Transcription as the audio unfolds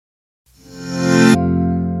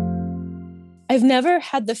I've never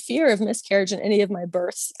had the fear of miscarriage in any of my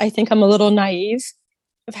births. I think I'm a little naive.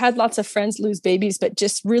 I've had lots of friends lose babies, but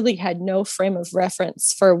just really had no frame of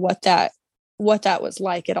reference for what that was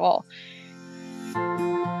like at all.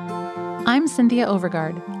 I'm Cynthia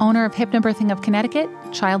Overgard, owner of Hypnobirthing of Connecticut,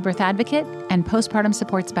 childbirth advocate, and postpartum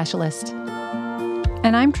support specialist.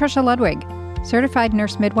 And I'm Trisha Ludwig, certified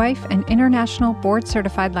nurse midwife and international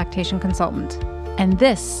board-certified lactation consultant. And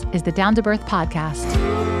this is the Down to Birth podcast.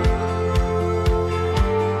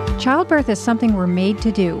 Childbirth is something we're made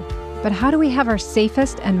to do, but how do we have our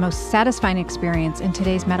safest and most satisfying experience in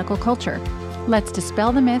today's medical culture? Let's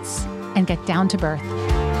dispel the myths and get down to birth.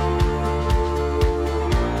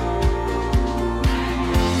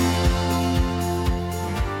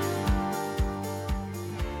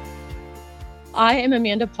 I am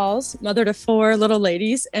Amanda Pauls, mother to 4 little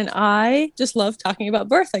ladies, and I just love talking about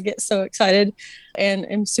birth. I get so excited and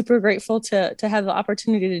am super grateful to have the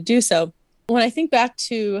opportunity to do so. When I think back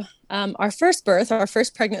to our first birth, our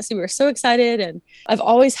first pregnancy, we were so excited, and I've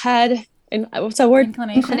always had, and what's that word?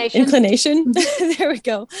 Inclination. There we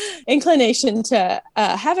go. Inclination to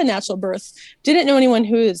have a natural birth. Didn't know anyone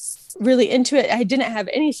who was really into it. I didn't have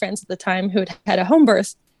any friends at the time who had a home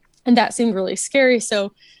birth, and that seemed really scary.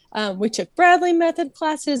 So we took Bradley method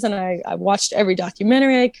classes, and I watched every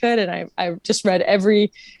documentary I could, and I just read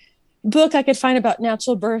every book I could find about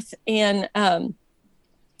natural birth. And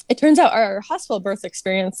it turns out our hospital birth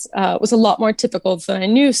experience was a lot more typical than I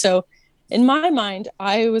knew. So in my mind,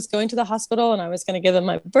 I was going to the hospital and I was going to give them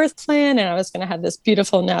my birth plan, and I was going to have this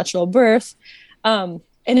beautiful natural birth. And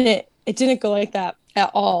it didn't go like that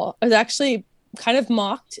at all. I was actually kind of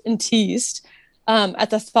mocked and teased at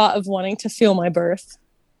the thought of wanting to feel my birth.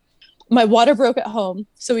 My water broke at home,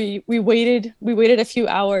 so we waited a few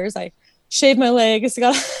hours. I shaved my legs,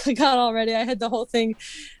 got all ready. I had the whole thing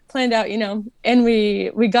planned out, and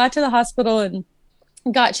we got to the hospital and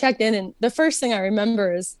got checked in. And the first thing I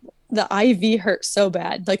remember is the IV hurt so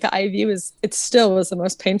bad. Like the IV still was the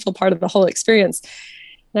most painful part of the whole experience.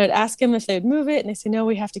 And I'd ask them if they'd move it, and they say, no,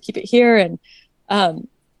 we have to keep it here. And I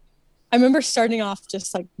remember starting off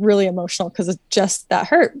just like really emotional because of just that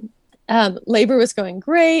hurt. Labor was going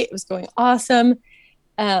great. It was going awesome.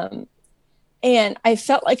 And I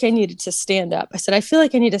felt like I needed to stand up. I said, I feel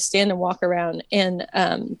like I need to stand and walk around. And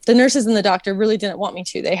the nurses and the doctor really didn't want me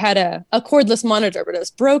to. They had a cordless monitor, but it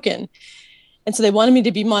was broken. And so they wanted me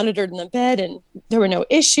to be monitored in the bed, and there were no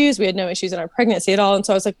issues. We had no issues in our pregnancy at all. And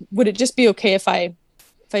so I was like, would it just be okay if I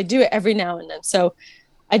do it every now and then? So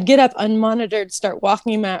I'd get up unmonitored, start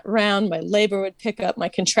walking around. My labor would pick up, my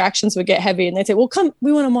contractions would get heavy, and they'd say, well, come,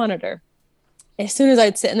 we want to monitor. As soon as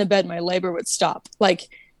I'd sit in the bed, my labor would stop, like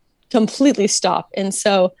completely stop. And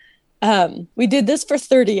so we did this for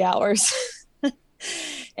 30 hours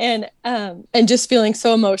and just feeling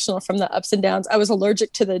so emotional from the ups and downs. I was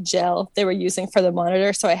allergic to the gel they were using for the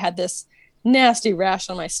monitor. So I had this nasty rash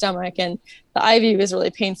on my stomach, and the IV was really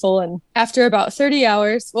painful. And after about 30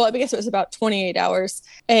 hours, well, I guess it was about 28 hours,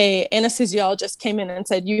 a anesthesiologist came in and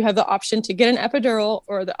said, you have the option to get an epidural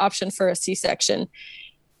or the option for a C-section.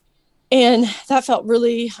 And that felt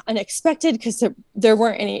really unexpected because there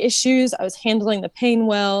weren't any issues. I was handling the pain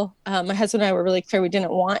well. My husband and I were really clear we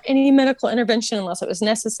didn't want any medical intervention unless it was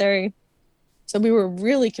necessary. So we were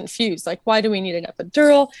really confused. Like, why do we need an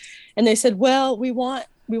epidural? And they said, well, we want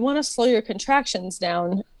to slow your contractions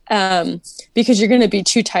down because you're going to be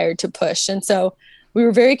too tired to push. And so we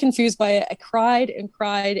were very confused by it. I cried and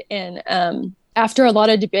cried. And after a lot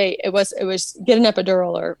of debate, it was get an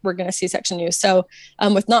epidural or we're going to C-section you. So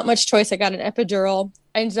with not much choice, I got an epidural.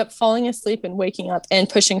 I ended up falling asleep and waking up and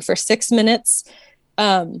pushing for 6 minutes.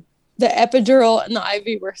 The epidural and the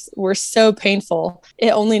IV were so painful.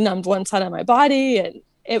 It only numbed one side of my body. And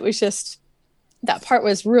it was just, that part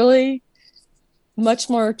was really much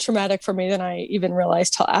more traumatic for me than I even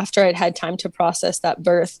realized till after I'd had time to process that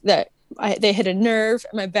birth, that they hit a nerve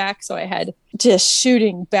in my back. So I had just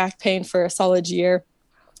shooting back pain for a solid year.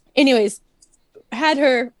 Anyways, had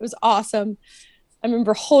her, it was awesome. I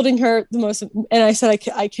remember holding her the most, and I said,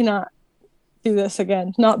 I cannot do this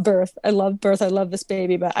again. Not birth. I love birth. I love this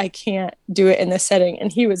baby, but I can't do it in this setting.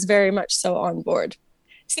 And he was very much so on board.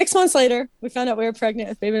 6 months later, we found out we were pregnant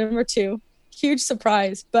with baby number 2. Huge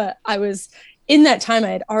surprise. But in that time, I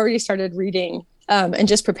had already started reading and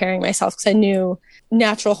just preparing myself because I knew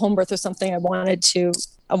natural home birth was something I wanted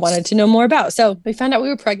to know more about. So we found out we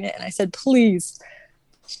were pregnant, and I said, please,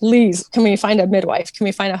 can we find a midwife? Can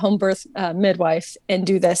we find a home birth midwife and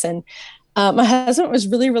do this? And my husband was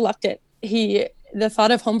really reluctant. The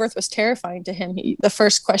thought of home birth was terrifying to him. The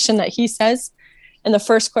first question that he says, and the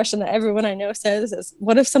first question that everyone I know says is,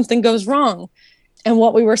 what if something goes wrong? And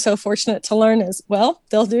what we were so fortunate to learn is, well,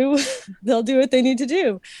 they'll do what they need to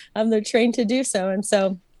do. They're trained to do so. And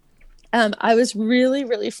so I was really,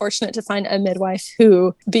 really fortunate to find a midwife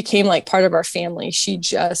who became like part of our family. She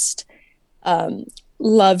just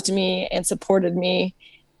loved me and supported me.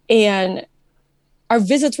 And our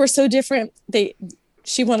visits were so different.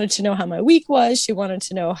 She wanted to know how my week was. She wanted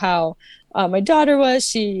to know how my daughter was.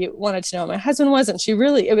 She wanted to know how my husband was. And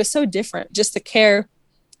it was so different, just the care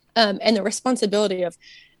and the responsibility of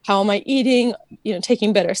how am I eating,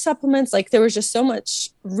 taking better supplements. Like there was just so much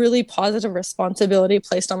really positive responsibility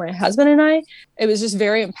placed on my husband and I. It was just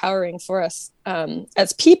very empowering for us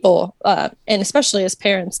as people and especially as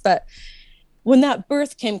parents. But when that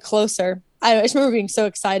birth came closer, I just remember being so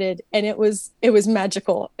excited, and it was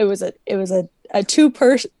magical. It was a two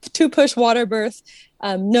push water birth,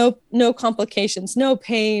 no complications, no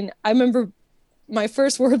pain. I remember my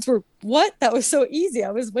first words were, "What? That was so easy." I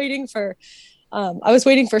was waiting for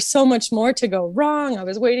so much more to go wrong. I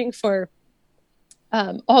was waiting for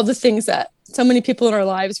all the things that so many people in our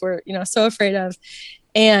lives were, so afraid of.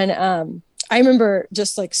 And I remember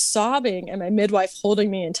just like sobbing, and my midwife holding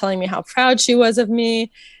me and telling me how proud she was of me.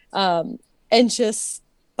 And just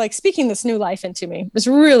like speaking this new life into me. It was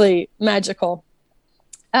really magical.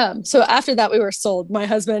 So after that, we were sold. My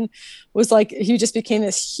husband was like, he just became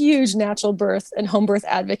this huge natural birth and home birth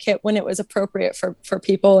advocate when it was appropriate for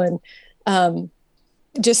people. And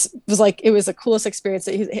just was like, it was the coolest experience.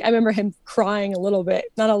 I remember him crying a little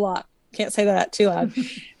bit, not a lot. Can't say that too loud.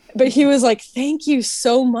 But he was like, thank you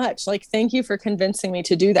so much. Like, thank you for convincing me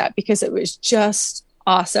to do that, because it was just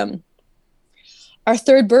awesome. Our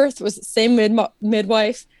third birth was the same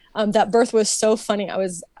midwife. That birth was so funny. I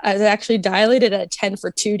was actually dilated at a 10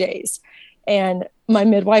 for 2 days, and my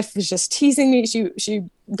midwife was just teasing me. She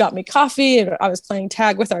got me coffee, and I was playing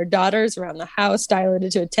tag with our daughters around the house,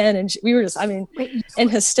 dilated to a 10. And we were just, in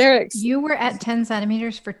hysterics. You were at 10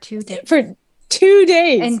 centimeters for 2 days? For 2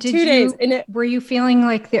 days. And 2 days. And were you feeling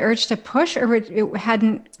like the urge to push, or it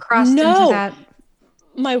hadn't crossed into that?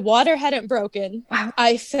 My water hadn't broken. Wow.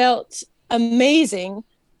 I felt amazing.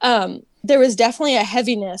 There was definitely a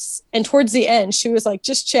heaviness, and towards the end she was like,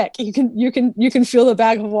 just check, you can feel the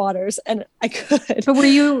bag of waters, and I could. But were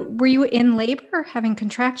you in labor having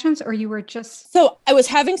contractions, or you were just? So I was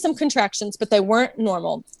having some contractions, but they weren't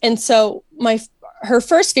normal. And so her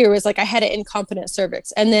first fear was like I had an incompetent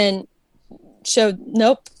cervix, and then showed,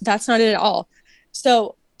 nope, that's not it at all.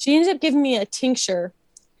 So she ended up giving me a tincture,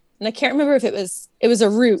 and I can't remember if it was a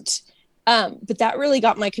root, but that really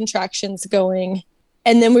got my contractions going.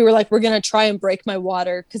 And then we were like, we're going to try and break my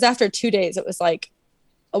water. Because after 2 days, it was like,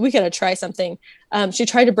 oh, we got to try something. She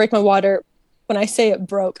tried to break my water. When I say it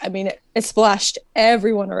broke, I mean, it splashed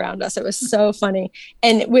everyone around us. It was so funny.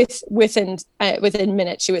 And within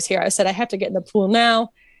minutes, she was here. I said, I have to get in the pool now.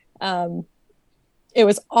 It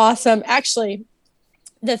was awesome. Actually,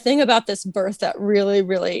 the thing about this birth that really,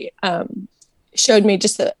 really showed me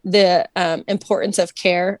just the importance of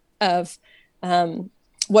care of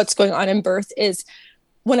what's going on in birth is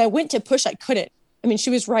when I went to push, I couldn't. I mean,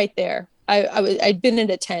 she was right there. I'd been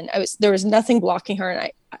at a 10. There was nothing blocking her.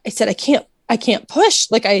 And I said, I can't push.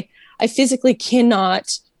 Like I physically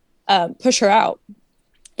cannot push her out.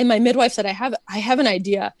 And my midwife said, I have an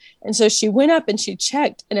idea. And so she went up and she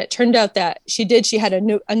checked, and it turned out that she had a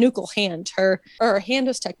nuchal hand. Her hand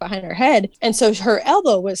was stuck behind her head. And so her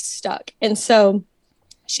elbow was stuck. And so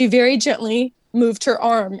she very gently moved her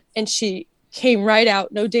arm, and she came right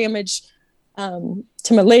out, no damage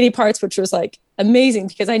to my lady parts, which was like amazing,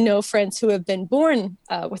 because I know friends who have been born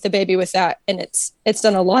with a baby with that, and it's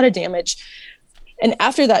done a lot of damage. And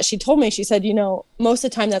after that, she told me, she said, most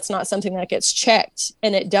of the time that's not something that gets checked,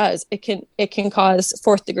 and it does. It can cause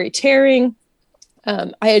 4th degree tearing.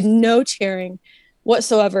 I had no tearing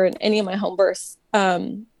whatsoever in any of my home births,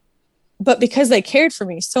 but because they cared for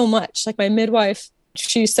me so much, like my midwife,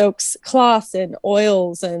 she soaks cloths and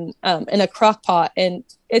oils and in a crock pot. And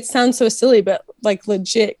it sounds so silly, but like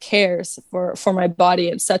legit cares for my body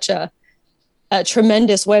in such a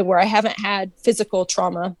tremendous way, where I haven't had physical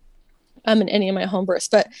trauma in any of my home births.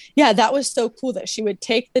 But yeah, that was so cool that she would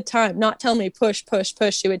take the time, not tell me push.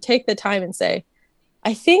 She would take the time and say,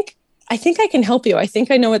 I think I can help you. I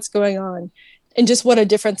think I know what's going on. And just what a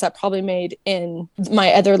difference that probably made in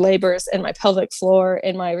my other labors and my pelvic floor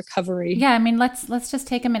and my recovery. Yeah, I mean, let's just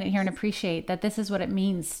take a minute here and appreciate that this is what it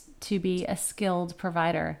means to be a skilled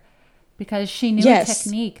provider, because she knew a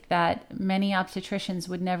technique that many obstetricians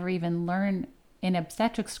would never even learn in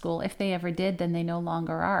obstetric school. If they ever did, then they no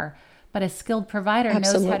longer are. But a skilled provider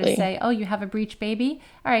Absolutely. knows how to say, oh, you have a breech baby?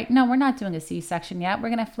 All right, no, we're not doing a C-section yet. We're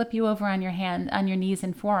going to flip you over on your knees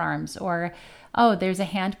and forearms. Or, oh, there's a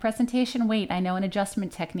hand presentation. Wait, I know an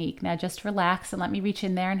adjustment technique. Now just relax and let me reach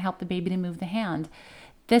in there and help the baby to move the hand.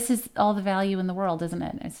 This is all the value in the world, isn't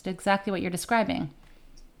it? It's exactly what you're describing.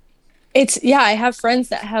 I have friends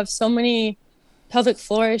that have so many pelvic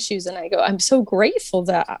floor issues, and I go, I'm so grateful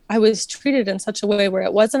that I was treated in such a way where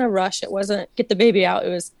it wasn't a rush. It wasn't get the baby out. It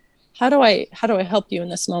was, how do I help you in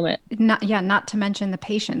this moment? Not to mention the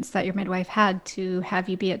patience that your midwife had to have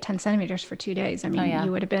you be at 10 centimeters for 2 days. I mean,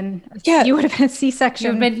 you would have been a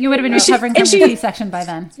C-section. You would have been recovering from your C-section by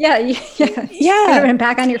then. Yeah. You would have been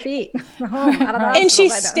back on your feet. And she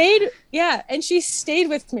stayed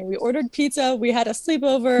with me. We ordered pizza. We had a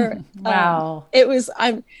sleepover. Wow.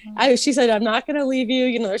 She said, I'm not going to leave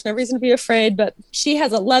you. There's no reason to be afraid, but she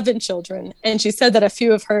has 11 children. And she said that a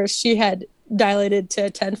few of hers, she had dilated to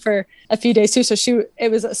 10 for a few days too. So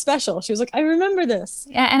it was special. She was like, I remember this.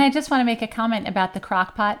 Yeah. And I just want to make a comment about the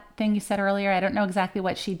crock pot thing you said earlier. I don't know exactly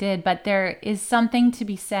what she did, but there is something to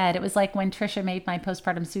be said. It was like when Trisha made my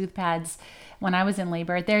postpartum soothe pads when I was in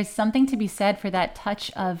labor. There's something to be said for that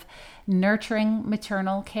touch of nurturing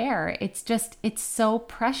maternal care. It's so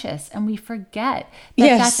precious. And we forget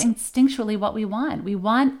that that's instinctually what we want. We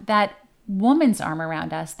want that woman's arm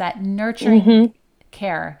around us, that nurturing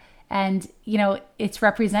care. And, it's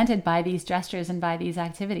represented by these gestures and by these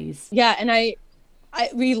activities. Yeah. And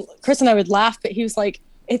Chris and I would laugh, but he was like,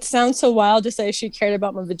 it sounds so wild to say she cared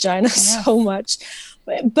about my vagina so much,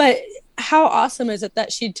 but how awesome is it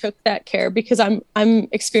that she took that care? Because I'm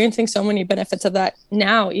experiencing so many benefits of that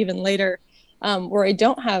now, even later, where I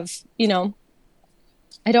don't have,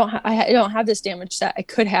 I don't have this damage that I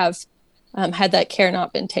could have, had that care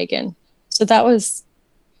not been taken. So that was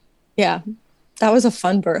a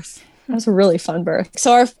fun birth. That was a really fun birth.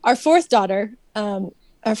 So our fourth daughter,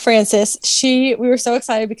 Frances, we were so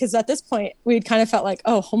excited because at this point we'd kind of felt like,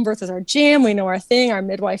 oh, home birth is our jam. We know our thing. Our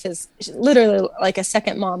midwife is literally like a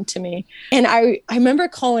second mom to me. And I remember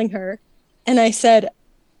calling her and I said,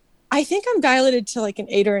 I think I'm dilated to like an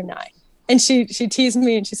 8 or a 9. And she teased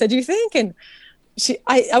me and she said, do you think? And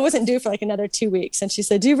I wasn't due for like another 2 weeks. And she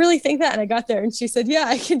said, do you really think that? And I got there and she said, yeah,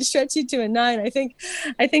 I can stretch you to a 9. I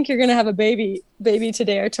think you're going to have a baby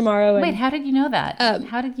today or tomorrow. Wait, how did you know that?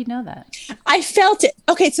 How did you know that? I felt it.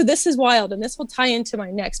 Okay. So this is wild. And this will tie into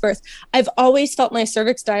my next birth. I've always felt my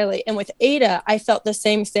cervix dilate. And with Ada, I felt the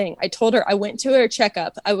same thing. I told her, I went to her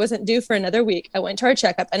checkup. I wasn't due for another week. I went to her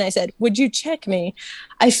checkup and I said, would you check me?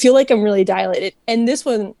 I feel like I'm really dilated. And this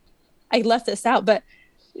one, I left this out, but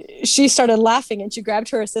she started laughing and she grabbed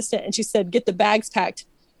her assistant and she said, get the bags packed.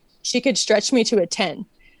 She could stretch me to a 10.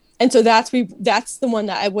 And so that's the one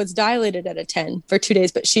that I was dilated at a 10 for 2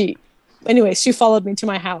 days. But she followed me to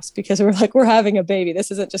my house because we were like, we're having a baby. This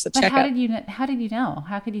isn't just a checkup. How did you know?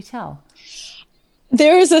 How could you tell?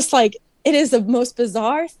 There is this, like, it is the most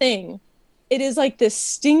bizarre thing. It is like this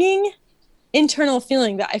stinging internal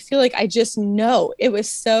feeling that I feel like I just know. It was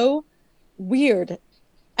so weird.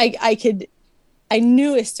 I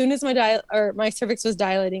knew as soon as my cervix was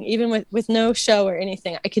dilating, even with no show or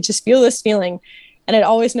anything, I could just feel this feeling. And I'd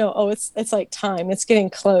always know, oh, it's like time, it's getting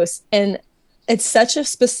close. And it's such a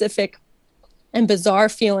specific and bizarre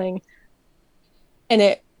feeling. And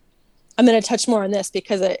I'm going to touch more on this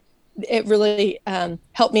because it really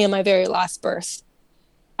helped me in my very last birth.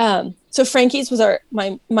 So Frankie's was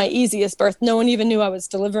my easiest birth. No one even knew I was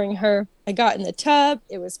delivering her. I got in the tub.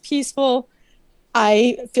 It was peaceful.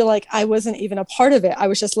 I feel like I wasn't even a part of it. I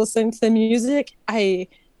was just listening to the music. I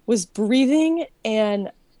was breathing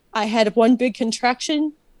and I had one big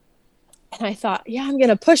contraction and I thought, yeah, I'm going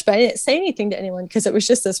to push, but I didn't say anything to anyone because it was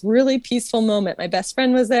just this really peaceful moment. My best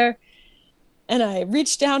friend was there and I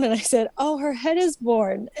reached down and I said, oh, her head is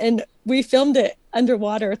born. And we filmed it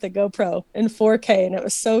underwater with the GoPro in 4K. And it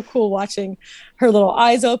was so cool watching her little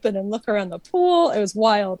eyes open and look around the pool. It was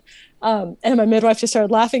wild. And my midwife just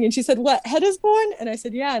started laughing and she said, what, head is born? And I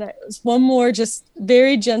said, yeah. And it was one more just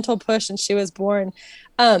very gentle push and she was born.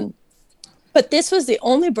 But this was the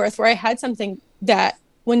only birth where I had something that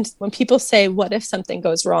when people say, what if something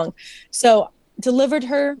goes wrong? So delivered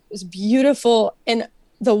her, it was beautiful. And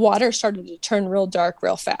the water started to turn real dark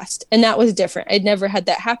real fast. And that was different. I'd never had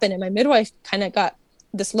that happen. And my midwife kind of got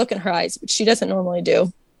this look in her eyes, which she doesn't normally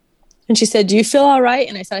do. And she said, do you feel all right?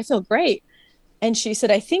 And I said, I feel great. And she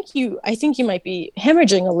said, I think you might be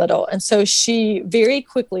hemorrhaging a little. And so she very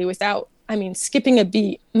quickly, without, skipping a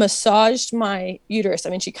beat, massaged my uterus.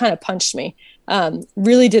 She kind of punched me,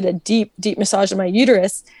 really did a deep, deep massage of my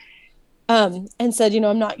uterus. and said,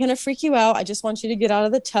 I'm not going to freak you out. I just want you to get out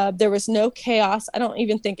of the tub. There was no chaos. I don't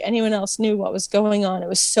even think anyone else knew what was going on. It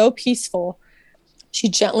was so peaceful. She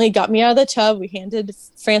gently got me out of the tub. We handed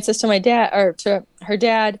Frances to my dad, or to her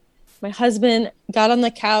dad. My husband got on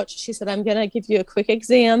the couch. She said, I'm going to give you a quick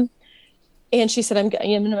exam. And she said, I'm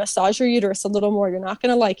going to massage your uterus a little more. You're not going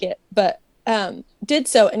to like it. But did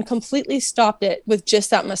so and completely stopped it with just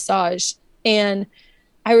that massage. And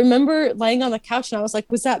I remember laying on the couch and I was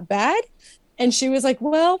like, was that bad? And she was like,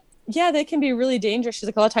 well, yeah, they can be really dangerous. She's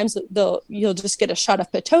like, a lot of times you'll just get a shot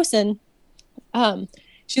of Pitocin.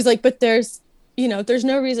 She's like, but there's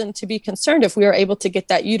no reason to be concerned if we are able to get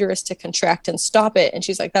that uterus to contract and stop it. And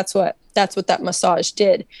she's like, that's what that massage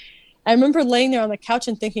did. I remember laying there on the couch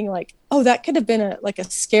and thinking like, oh, that could have been a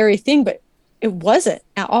scary thing, but it wasn't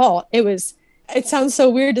at all. It sounds so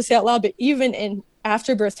weird to say out loud, but even in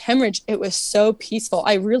afterbirth hemorrhage, it was so peaceful.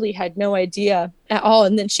 I really had no idea at all.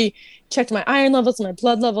 And then she checked my iron levels and my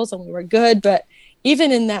blood levels and we were good. But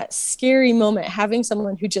even in that scary moment, having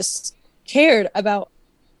someone who just cared about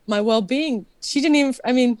my well-being, she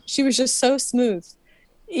was just so smooth.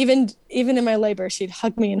 Even in my labor, she'd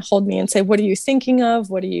hug me and hold me and say, what are you thinking of?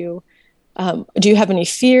 Do you have any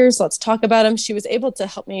fears? Let's talk about them. She was able to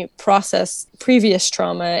help me process previous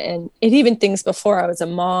trauma and even things before I was a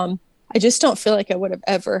mom. I just don't feel like I would have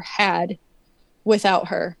ever had without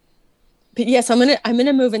her. But yes, I'm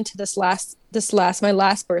gonna move into my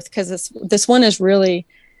last birth, because this one has really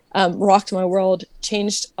rocked my world,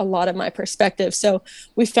 changed a lot of my perspective. So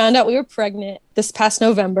we found out we were pregnant this past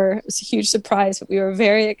November. It was a huge surprise, but we were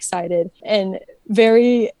very excited and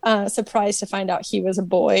very surprised to find out he was a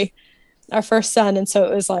boy, our first son. And so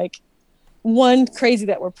it was like, one, crazy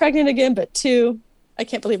that we're pregnant again, but two, I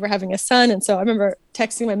can't believe we're having a son. And so I remember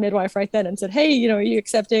texting my midwife right then and said, hey, are you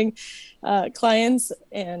accepting clients?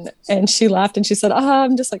 And she laughed and she said,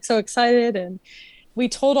 I'm just like so excited. And we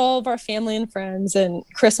told all of our family and friends, and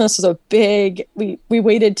Christmas was we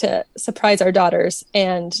waited to surprise our daughters,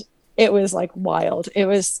 and it was like wild. It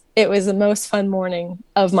was the most fun morning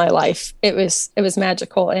of my life. It was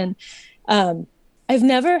magical. And I've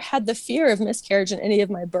never had the fear of miscarriage in any of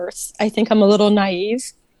my births. I think I'm a little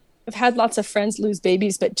naive. I've had lots of friends lose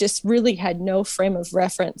babies, but just really had no frame of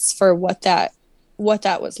reference for what that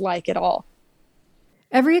was like at all.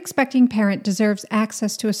 Every expecting parent deserves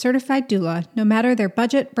access to a certified doula, no matter their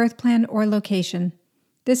budget, birth plan, or location.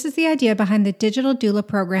 This is the idea behind the digital doula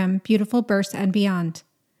program, Beautiful Births and Beyond.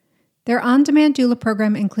 Their on-demand doula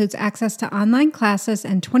program includes access to online classes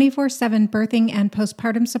and 24/7 birthing and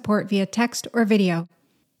postpartum support via text or video.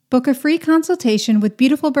 Book a free consultation with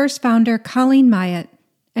Beautiful Births founder Colleen Myatt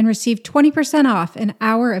and receive 20% off an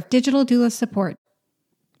hour of digital doula support.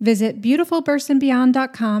 Visit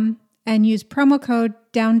beautifulbirthsandbeyond.com and use promo code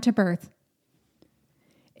DOWNTOBIRTH.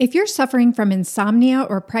 If you're suffering from insomnia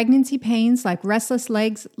or pregnancy pains like restless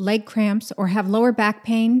legs, leg cramps, or have lower back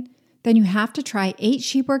pain, then you have to try 8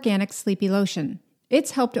 Sheep Organic Sleepy Lotion.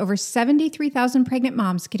 It's helped over 73,000 pregnant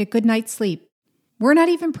moms get a good night's sleep. We're not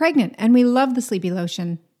even pregnant, and we love the Sleepy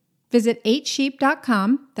Lotion. Visit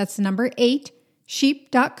 8sheep.com, that's the number 8,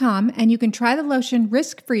 sheep.com, and you can try the lotion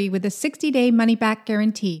risk-free with a 60-day money-back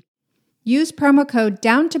guarantee. Use promo code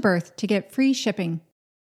DOWNTOBIRTH to get free shipping.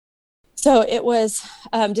 So it was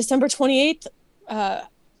December 28th.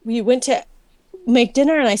 We went to make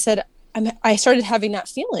dinner, and I said, I started having that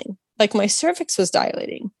feeling, like my cervix was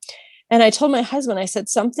dilating. And I told my husband, I said,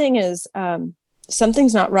 something's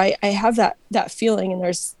not right. I have that feeling, and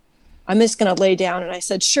I'm just going to lay down. And I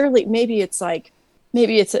said, surely maybe it's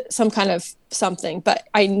some kind of something. But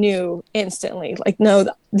I knew instantly, like, no,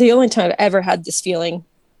 the only time I've ever had this feeling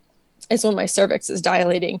is when my cervix is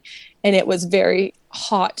dilating, and it was very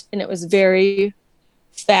hot and it was very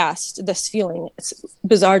fast. This feeling, it's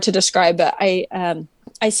bizarre to describe, but I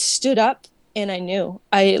stood up and I knew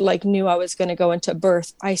I was going to go into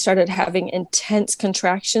birth. I started having intense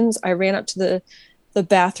contractions. I ran up to the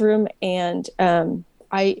bathroom and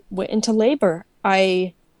I went into labor.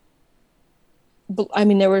 There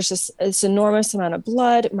was just this enormous amount of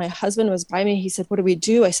blood. My husband was by me. He said, what do we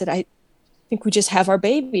do? I said, I think we just have our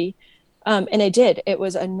baby. And I did. It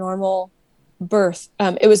was a normal birth.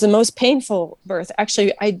 It was the most painful birth.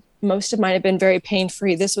 Actually, most of mine have been very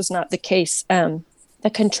pain-free. This was not the case. The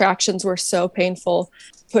contractions were so painful.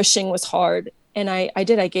 Pushing was hard. And I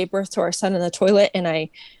gave birth to our son in the toilet, and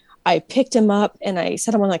I picked him up and I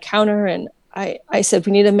set him on the counter, and I said,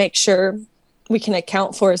 we need to make sure we can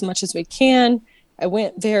account for as much as we can. I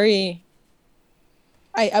went into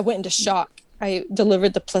shock. I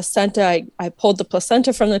delivered the placenta. I pulled the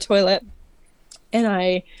placenta from the toilet,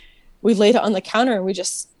 and we laid it on the counter, and we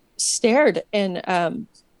just stared. And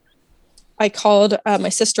I called my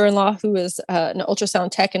sister-in-law, who is an ultrasound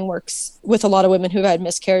tech and works with a lot of women who've had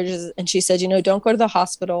miscarriages. And she said, don't go to the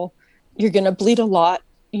hospital. You're going to bleed a lot.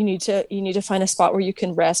 You need to find a spot where you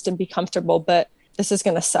can rest and be comfortable, but this is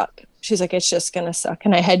going to suck. She's like, it's just going to suck.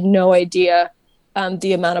 And I had no idea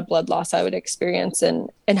the amount of blood loss I would experience and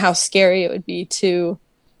how scary it would be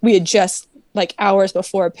we had just like hours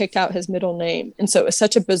before picked out his middle name. And so it was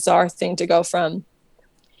such a bizarre thing to go from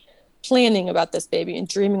planning about this baby and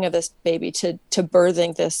dreaming of this baby to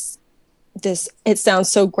birthing this, it sounds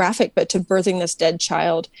so graphic, but to birthing this dead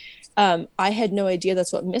child. I had no idea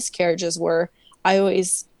that's what miscarriages were. I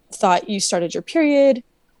always thought you started your period,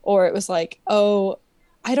 or it was like, oh,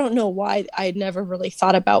 I don't know why. I had never really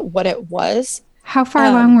thought about what it was. How far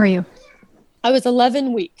along were you? I was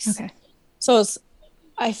 11 weeks. Okay. So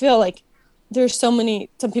I feel like there's some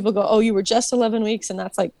people go, oh, you were just 11 weeks. And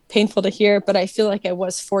that's like painful to hear. But I feel like I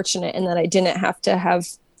was fortunate in that I didn't have to have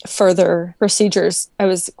further procedures. I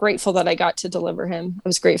was grateful that I got to deliver him. I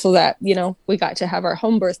was grateful that, we got to have our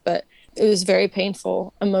home birth, but it was very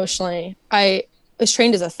painful emotionally. I was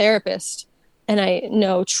trained as a therapist and I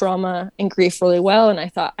know trauma and grief really well. And I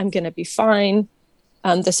thought, I'm going to be fine.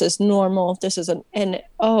 This is normal.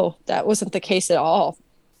 That wasn't the case at all.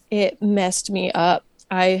 It messed me up.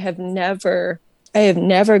 I have never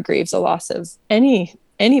grieved the loss of anybody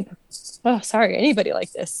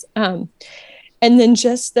like this. And then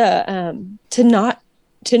just to not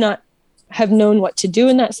have known what to do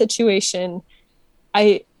in that situation.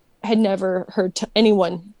 I had never heard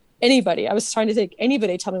anybody. I was trying to think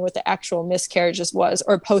anybody tell me what the actual miscarriages was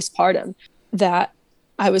or postpartum, that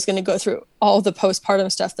I was going to go through all the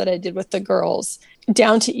postpartum stuff that I did with the girls,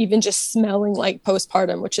 down to even just smelling like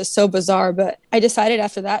postpartum, which is so bizarre. But I decided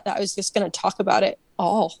after that I was just going to talk about it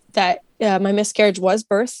all, that my miscarriage was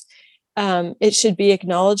birth. It should be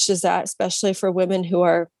acknowledged as that, especially for women who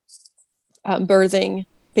are birthing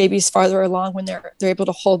babies farther along when they're able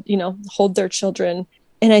to hold their children.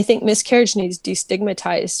 And I think miscarriage needs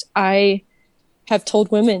destigmatized. I have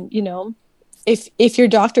told women, if your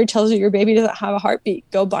doctor tells you your baby doesn't have a heartbeat,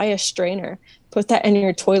 go buy a strainer, put that in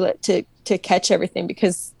your toilet to catch everything,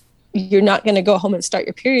 because you're not going to go home and start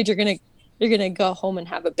your period. You're going to go home and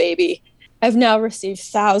have a baby. I've now received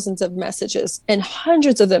thousands of messages, and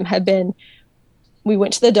hundreds of them have been, we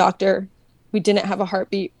went to the doctor, we didn't have a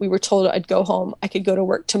heartbeat, we were told I'd go home, I could go to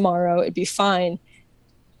work tomorrow, it'd be fine,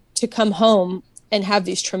 to come home and have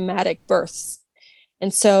these traumatic births.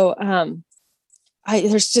 And so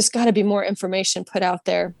there's just got to be more information put out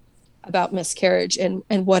there about miscarriage and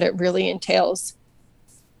what it really entails.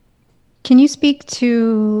 Can you speak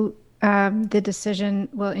to the decision?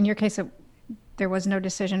 Well, in your case, there was no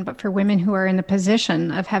decision, but for women who are in the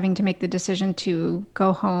position of having to make the decision to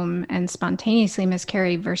go home and spontaneously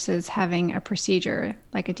miscarry versus having a procedure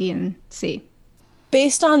like a D&C.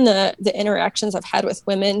 Based on the interactions I've had with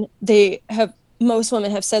women, most women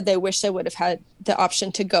have said they wish they would have had the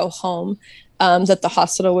option to go home, that the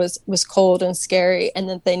hospital was cold and scary, and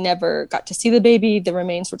that they never got to see the baby. The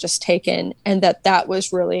remains were just taken, and that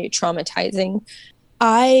was really traumatizing.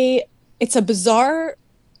 It's a bizarre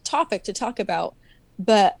topic to talk about,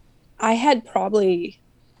 but I had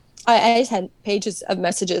I had pages of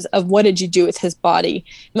messages of what did you do with his body?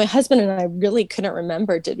 My husband and I really couldn't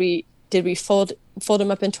remember. Did we fold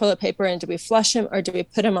him up in toilet paper, and did we flush him, or did we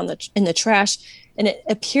put him in the trash? And it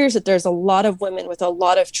appears that there's a lot of women with a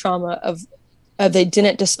lot of trauma of they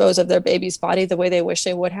didn't dispose of their baby's body the way they wish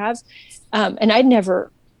they would have. And I'd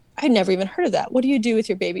never even heard of that. What do you do with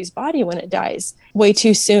your baby's body when it dies way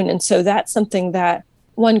too soon? And so that's something that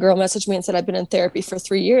one girl messaged me and said, I've been in therapy for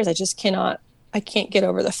 3 years. I can't get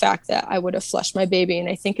over the fact that I would have flushed my baby. And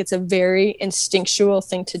I think it's a very instinctual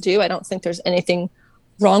thing to do. I don't think there's anything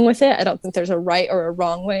wrong with it. I don't think there's a right or a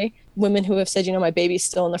wrong way. Women who have said, my baby's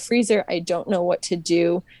still in the freezer, I don't know what to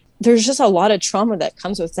do. There's just a lot of trauma that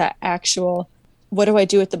comes with that actual, what do I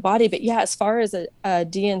do with the body? But yeah, as far as a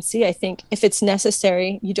D&C, I think if it's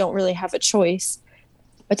necessary, you don't really have a choice.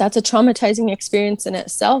 But that's a traumatizing experience in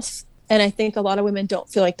itself. And I think a lot of women don't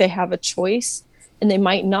feel like they have a choice, and they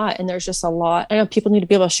might not. And there's just a lot. I know people need to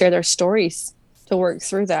be able to share their stories to work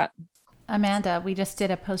through that. Amanda, we just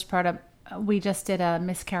did a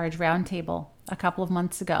miscarriage roundtable a couple of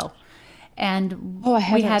months ago. And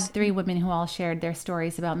we had 3 women who all shared their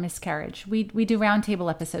stories about miscarriage. We do roundtable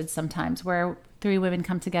episodes sometimes where 3 women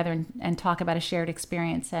come together and talk about a shared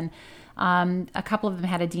experience. And a couple of them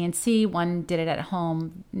had a D&C. One did it at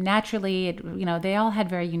home naturally. They all had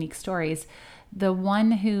very unique stories. The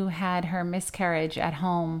one who had her miscarriage at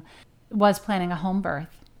home was planning a home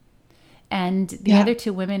birth. And the other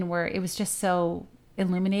 2 women it was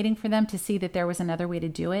illuminating for them to see that there was another way to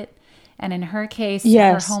do it. And in her case,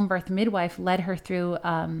 Yes. her home birth midwife led her through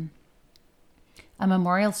a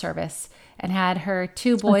memorial service and had her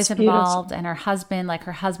two boys That's involved beautiful. and her husband. Like,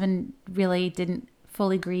 her husband really didn't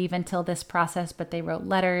fully grieve until this process, but they wrote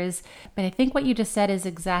letters. But I think what you just said is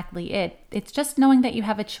exactly it. It's just knowing that you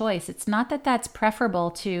have a choice. It's not that that's preferable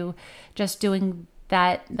to just doing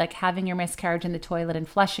that, like having your miscarriage in the toilet and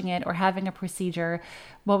flushing it, or having a procedure.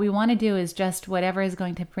 What we want to do is just whatever is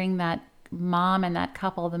going to bring that mom and that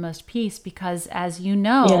couple the most peace, because as you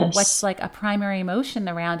know, Yes. what's like a primary emotion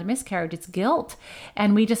around miscarriage, it's guilt.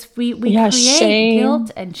 And we Yeah, create shame.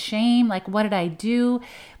 guilt and shame. Like, what did I do?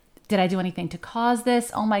 Did I do anything to cause this?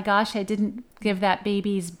 Oh my gosh, I didn't give that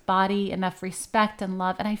baby's body enough respect and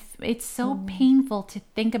love. And it's so painful to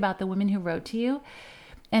think about the women who wrote to you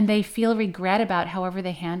and they feel regret about however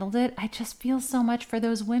they handled it. I just feel so much for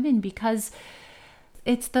those women, because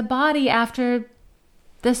it's the body after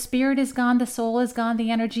the spirit is gone, the soul is gone, the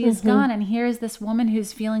energy is gone. And here's this woman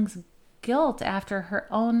who's feeling guilt after her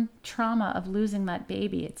own trauma of losing that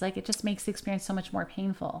baby. It's like, it just makes the experience so much more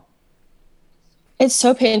painful. It's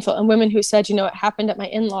so painful. And women who said, it happened at my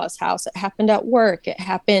in-laws' house. It happened at work. It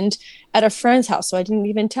happened at a friend's house. So I didn't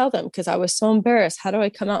even tell them because I was so embarrassed. How do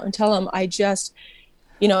I come out and tell them?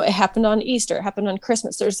 It happened on Easter. It happened on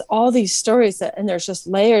Christmas. There's all these stories and there's just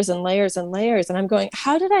layers and layers and layers. And I'm going,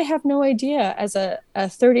 how did I have no idea as a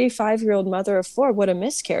 35-year-old mother of 4 what a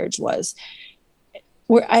miscarriage was?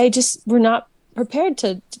 We're not prepared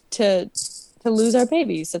to lose our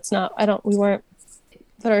babies.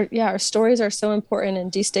 But our stories are so important,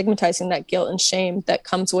 and destigmatizing that guilt and shame that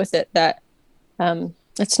comes with it, that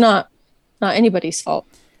it's not anybody's fault.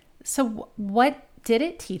 So what did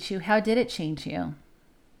it teach you? How did it change you?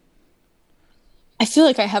 I feel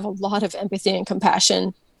like I have a lot of empathy and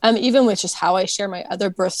compassion, even with just how I share my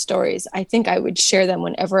other birth stories. I think I would share them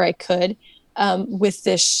whenever I could, with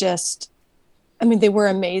this they were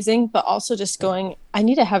amazing, but also just going, I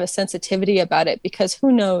need to have a sensitivity about it, because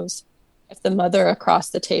who knows if the mother across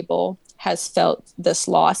the table has felt this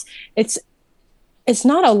loss. It's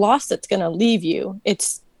not a loss that's going to leave you.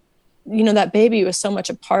 It's, that baby was so much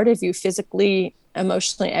a part of you, physically,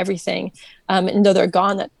 emotionally, everything. And though they're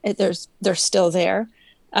gone, they're still there.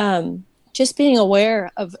 Just being aware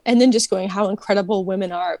of, and then just going, how incredible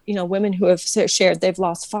women are, women who have shared they've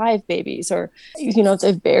lost 5 babies, or,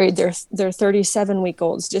 they've buried their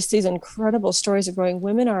 37-week-olds, just these incredible stories of going,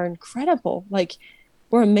 women are incredible. Like,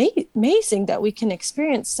 we're amazing that we can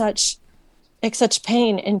experience such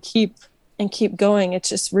pain and keep going. It's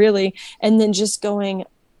just really, and then just going,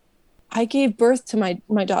 I gave birth to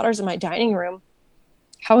my daughters in my dining room.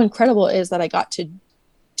 How incredible it is that I got to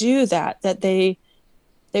do that they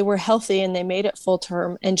were healthy and they made it full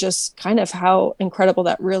term, and just kind of how incredible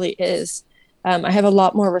that really is. I have a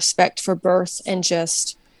lot more respect for birth and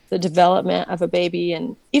just the development of a baby,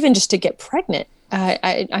 and even just to get pregnant.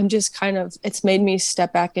 I'm just kind of, it's made me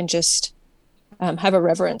step back and just have a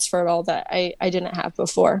reverence for it all that I didn't have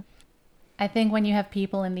before. I think when you have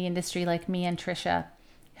people in the industry like me and Trisha,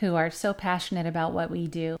 who are so passionate about what we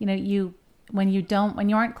do, when you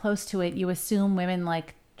aren't close to it, you assume women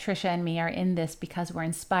like Trisha and me are in this because we're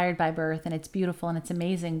inspired by birth and it's beautiful and it's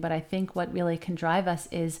amazing. But I think what really can drive us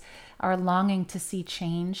is our longing to see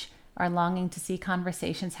change, our longing to see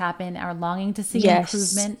conversations happen, our longing to see Yes.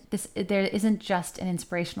 improvement. There isn't just an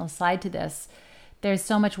inspirational side to this. There's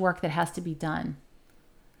so much work that has to be done.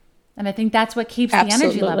 And I think that's what keeps the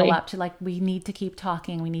energy level up, to like, we need to keep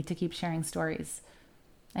talking. We need to keep sharing stories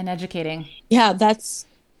and educating. Yeah,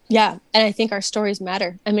 and I think our stories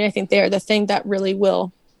matter. I think they are the thing that really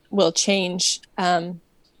will change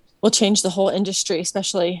the whole industry,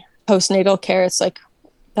 especially postnatal care. It's like,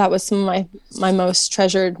 that was some of my most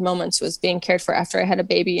treasured moments, was being cared for after I had a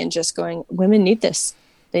baby and just going, women need this.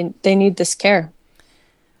 They need this care.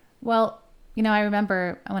 Well, I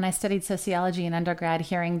remember when I studied sociology in undergrad,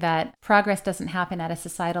 hearing that progress doesn't happen at a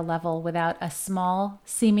societal level without a small,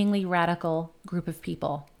 seemingly radical group of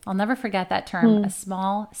people. I'll never forget that term, a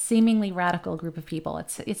small, seemingly radical group of people.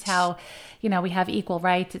 It's how, we have equal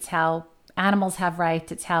rights. It's how animals have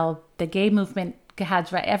rights. It's how the gay movement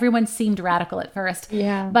has right. Everyone seemed radical at first.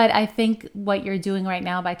 Yeah. But I think what you're doing right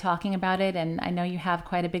now by talking about it, and I know you have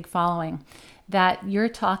quite a big following, that you're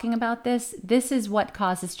talking about this is what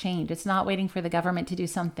causes change. It's not waiting for the government to do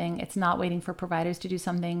something. It's not waiting for providers to do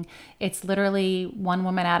something. It's literally one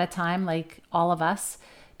woman at a time, like all of us,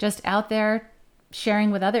 just out there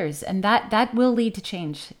sharing with others. And that will lead to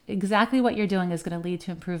change. Exactly what you're doing is going to lead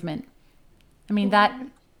to improvement.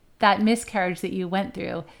 That miscarriage that you went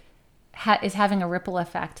through is having a ripple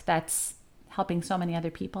effect that's helping so many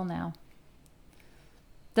other people now.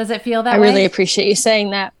 Does it feel that I way? really appreciate you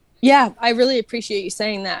saying that. Yeah, I really appreciate you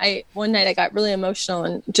saying that. One night I got really emotional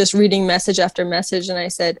and just reading message after message, and I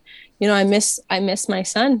said, I miss my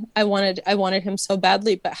son. I wanted him so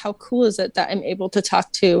badly, but how cool is it that I'm able to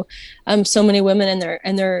talk to so many women,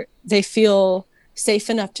 and they feel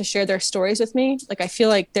safe enough to share their stories with me. Like, I feel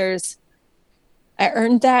like I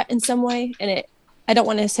earned that in some way, and I don't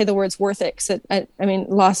want to say the words worth it, because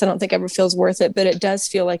loss I don't think ever feels worth it, but it does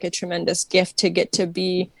feel like a tremendous gift to get to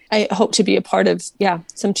be. I hope to be a part of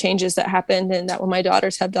some changes that happened, and that when my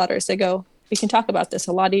daughters have daughters, they go, we can talk about this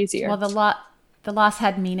a lot easier. Well, the loss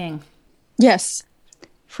had meaning. Yes.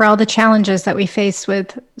 For all the challenges that we face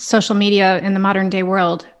with social media in the modern day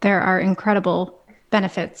world, there are incredible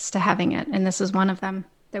benefits to having it, and this is one of them,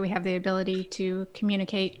 that we have the ability to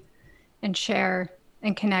communicate and share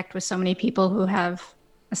and connect with so many people who have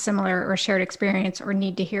a similar or shared experience or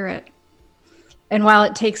need to hear it. And while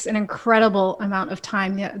it takes an incredible amount of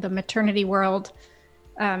time, the maternity world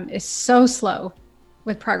is so slow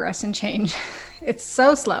with progress and change. It's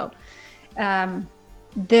so slow.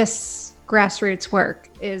 This grassroots work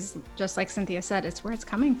is, just like Cynthia said, it's where it's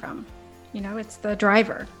coming from. It's the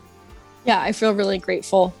driver. Yeah, I feel really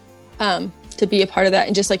grateful to be a part of that.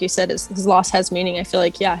 And just like you said, his loss has meaning. I feel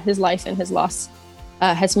like, his life and his loss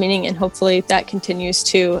has meaning, and hopefully that continues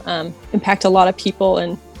to impact a lot of people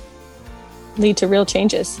and lead to real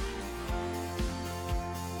changes.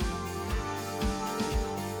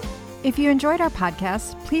 If you enjoyed our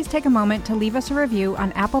podcast, please take a moment to leave us a review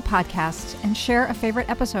on Apple Podcasts and share a favorite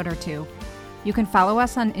episode or two. You can follow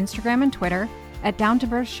us on Instagram and Twitter at Down to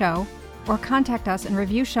Birth Show, or contact us and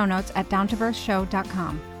review show notes at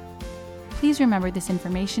downtobirthshow.com. Please remember, this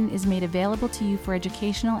information is made available to you for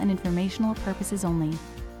educational and informational purposes only.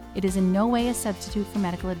 It is in no way a substitute for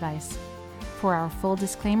medical advice. For our full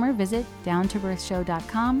disclaimer, visit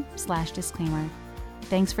downtobirthshow.com/disclaimer.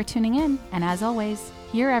 Thanks for tuning in, and as always,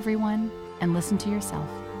 hear everyone and listen to yourself.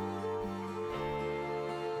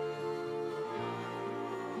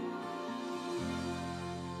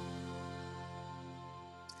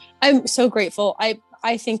 I'm so grateful.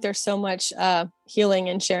 I think there's so much healing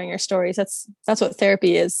in sharing your stories. That's what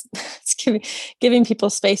therapy is. It's giving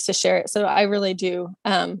people space to share it. So I really do.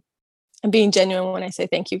 I'm being genuine when I say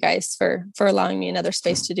thank you guys for allowing me another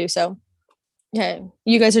space to do so. Yeah,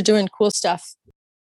 you guys are doing cool stuff.